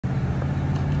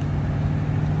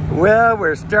Well,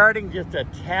 we're starting just a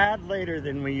tad later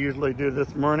than we usually do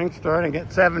this morning, starting at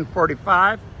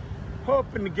 7:45.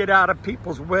 Hoping to get out of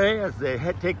people's way as they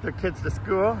take their kids to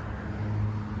school.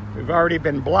 We've already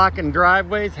been blocking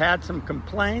driveways, had some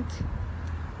complaints,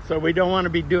 so we don't want to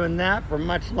be doing that for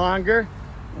much longer.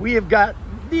 We have got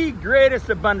the greatest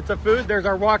abundance of food. There's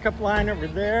our walk-up line over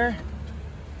there.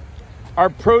 Our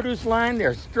produce line,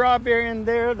 there's strawberry in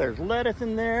there, there's lettuce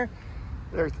in there.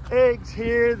 There's eggs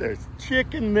here, there's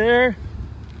chicken there.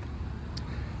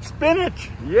 Spinach,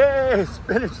 yay,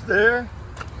 spinach there.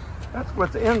 That's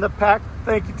what's in the pack.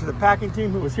 Thank you to the packing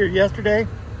team who was here yesterday.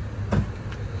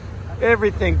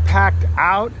 Everything packed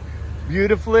out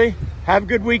beautifully. Have a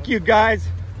good week, you guys.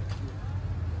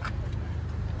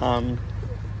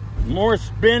 More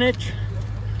spinach.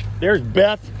 There's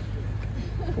Beth,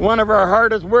 one of our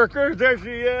hardest workers. There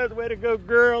she is, way to go,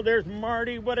 girl. There's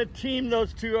Marty, what a team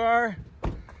those two are.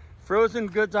 Frozen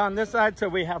goods on this side, so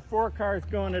we have 4 cars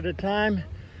going at a time.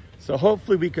 So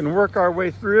hopefully we can work our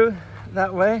way through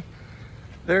that way.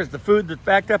 There's the food that's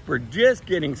backed up. We're just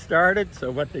getting started.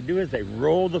 So what they do is they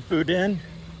roll the food in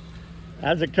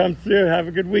as it comes through. Have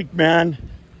a good week, man.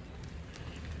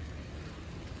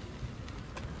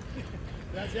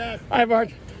 Gracias. Hi, Bart.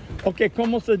 Okay,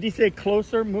 ¿cómo se dice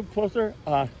closer? Move closer.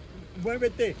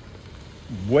 Muévete.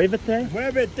 Muévete.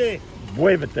 Muévete.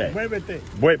 Muévete.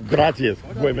 Muévete. Gracias.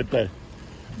 Muévete.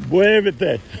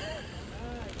 Muévete.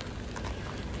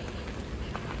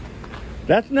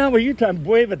 That's not what you tell me.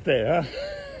 Muévete, huh?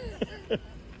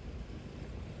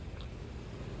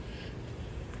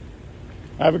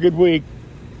 Have a good week.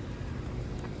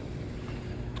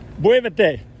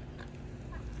 Muévete.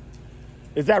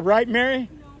 Is that right, Mary?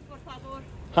 No, por favor.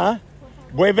 Huh?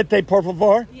 Muévete, por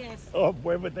favor? Yes. Oh,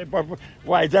 muévete, por favor.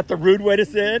 Why, is that the rude way to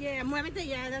say it? Yeah, muévete,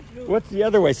 yeah, that's rude. What's the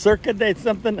other way? Circa de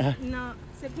something? No,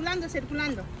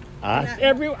 circulando.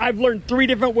 I've learned 3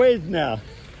 different ways now.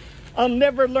 I'll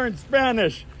never learn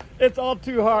Spanish. It's all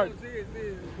too hard. Sí,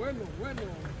 sí. Bueno.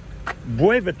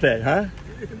 Muévete, huh?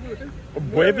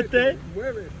 Muévete?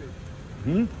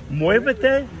 Muévete.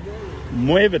 Muévete?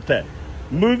 Muévete.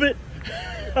 Move it?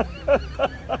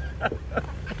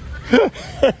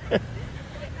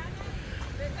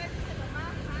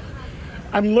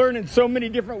 I'm learning so many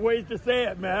different ways to say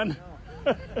it, man.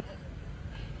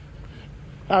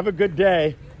 Have a good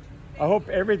day. I hope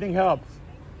everything helps.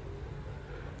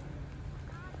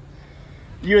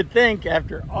 You would think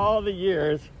after all the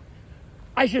years,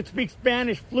 I should speak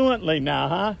Spanish fluently now,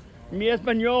 huh? Mi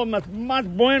español más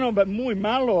bueno, but muy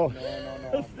malo.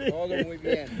 No. Todo muy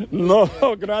bien. No,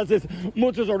 gracias.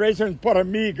 Muchas oraciones para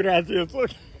mí, gracias.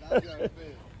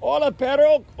 Hola,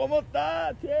 perro, ¿cómo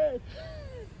estás? Yes.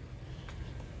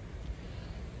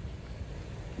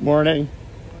 Morning.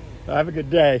 Have a good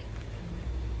day.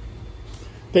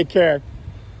 Take care.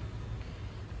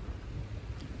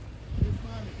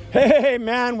 Hey,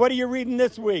 man, what are you reading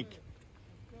this week?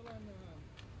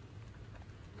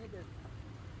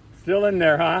 Still in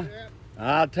there, huh?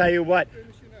 I'll tell you what.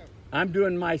 I'm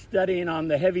doing my studying on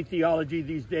the heavy theology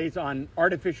these days on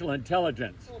artificial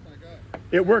intelligence. Oh my God.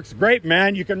 It works great,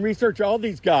 man. You can research all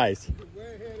these guys. You're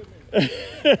way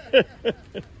ahead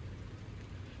of me.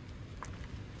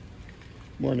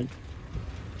 Morning.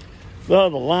 So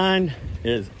the line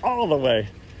is all the way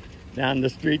down the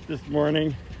street this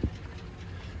morning.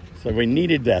 So we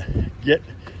needed to get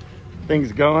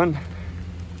things going.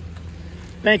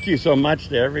 Thank you so much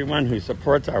to everyone who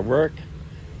supports our work.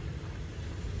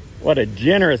 What a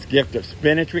generous gift of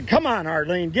spinach. Come on,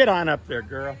 Arlene, get on up there,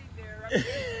 girl.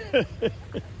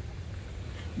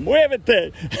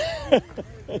 Muévete.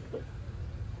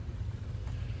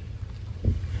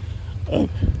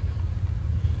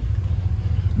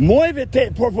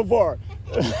 Muévete, por favor.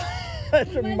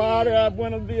 Tamara,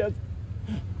 buenos días.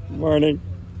 Morning.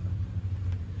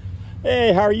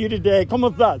 Hey, how are you today?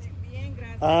 ¿Cómo estás? Bien,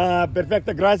 gracias.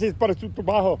 Perfecto. Gracias por su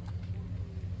trabajo.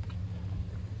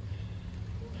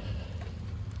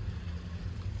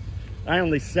 I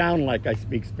only sound like I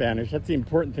speak Spanish. That's the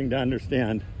important thing to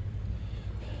understand.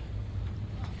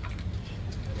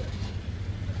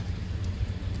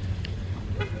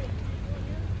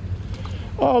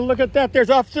 Oh, look at that.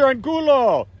 There's Officer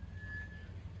Angulo.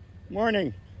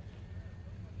 Morning.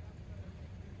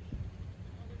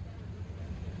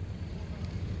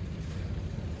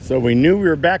 So we knew we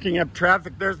were backing up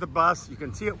traffic. There's the bus. You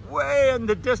can see it way in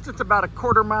the distance, about a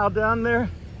quarter mile down there.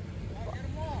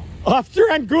 Officer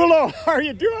Angulo, how are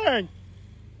you doing?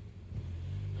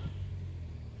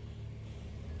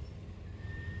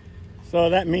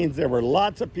 So that means there were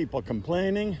lots of people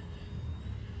complaining.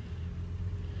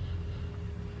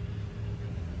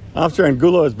 Officer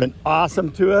Angulo has been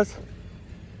awesome to us.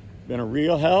 Been a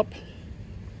real help.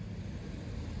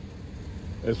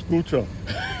 Escucho.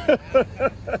 I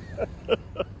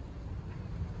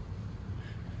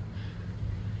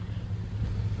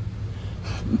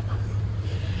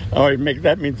always make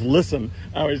that means listen.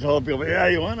 I always tell people, yeah,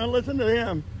 you want to listen to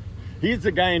him. He's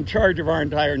the guy in charge of our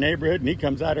entire neighborhood, and he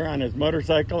comes out here on his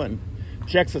motorcycle and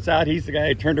checks us out. He's the guy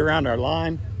who turned around our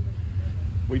line.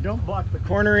 We don't block the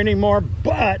corner anymore,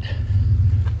 but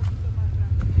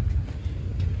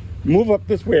move up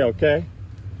this way, okay?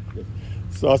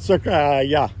 So,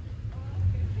 yeah.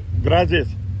 Gracias.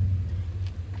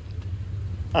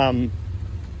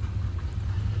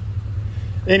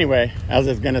 Anyway, as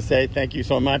I was going to say, thank you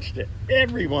so much to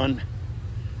everyone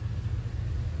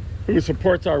who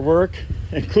supports our work,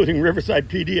 including Riverside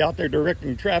PD out there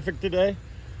directing traffic today.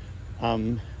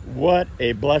 What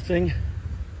a blessing.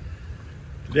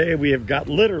 Today we have got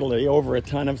literally over a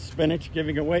ton of spinach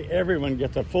giving away. Everyone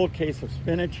gets a full case of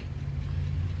spinach.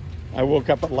 I woke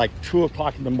up at like 2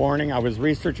 o'clock in the morning. I was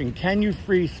researching, can you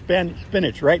freeze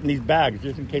spinach right in these bags,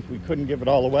 just in case we couldn't give it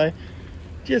all away.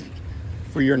 Just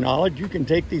for your knowledge, you can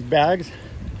take these bags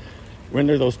when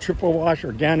they're those triple wash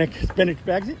organic spinach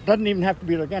bags. It doesn't even have to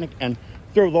be organic, and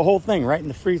throw the whole thing right in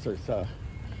the freezer. So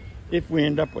if we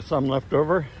end up with some left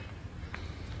over,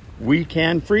 we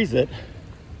can freeze it.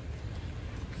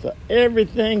 So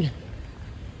everything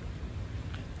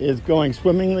is going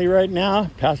swimmingly right now.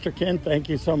 Pastor Ken, thank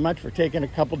you so much for taking a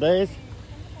couple days.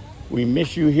 We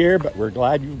miss you here, but we're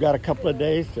glad you've got a couple of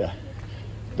days to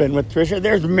spend with Trisha.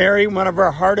 There's Mary, one of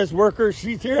our hardest workers.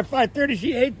 She's here at 5:30.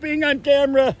 She hates being on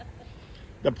camera.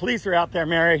 The police are out there,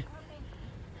 Mary.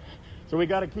 So we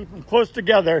got to keep them close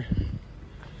together.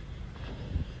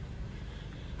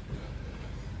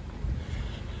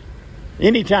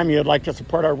 Anytime you'd like to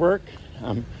support our work,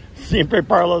 Siempre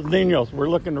para los niños. We're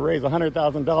looking to raise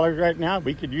 $100,000 right now.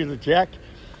 We could use a check.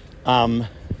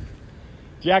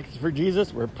 Jackets for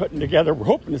Jesus. We're putting together, we're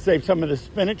hoping to save some of the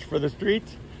spinach for the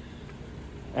streets.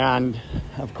 And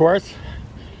of course,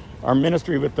 our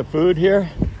ministry with the food here.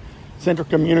 Central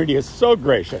Community is so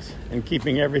gracious in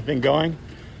keeping everything going.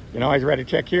 You can always write a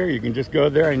check here. You can just go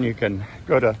there and you can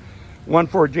go to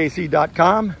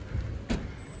 14jc.com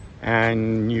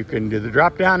and you can do the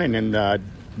drop down, and in the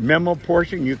memo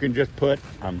portion you can just put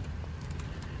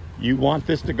you want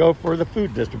this to go for the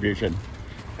food distribution,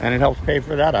 and it helps pay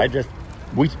for that.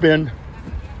 We spend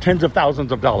tens of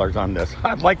thousands of dollars on this.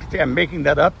 I'd like to say I'm making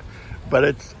that up, but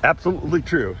it's absolutely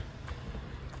true.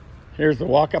 Here's the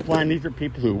walk-up line. These are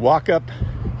people who walk up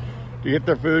to get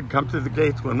their food, come through the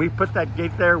gates. When we put that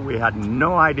gate there, we had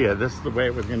no idea this is the way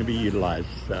it was going to be utilized.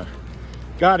 So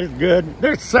God is good.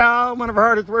 There's Sal, one of our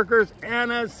hardest workers,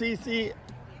 Anna, Cece,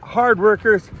 hard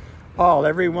workers,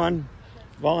 everyone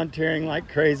volunteering like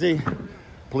crazy.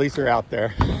 Police are out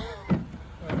there.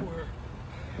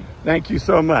 Thank you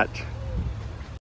so much.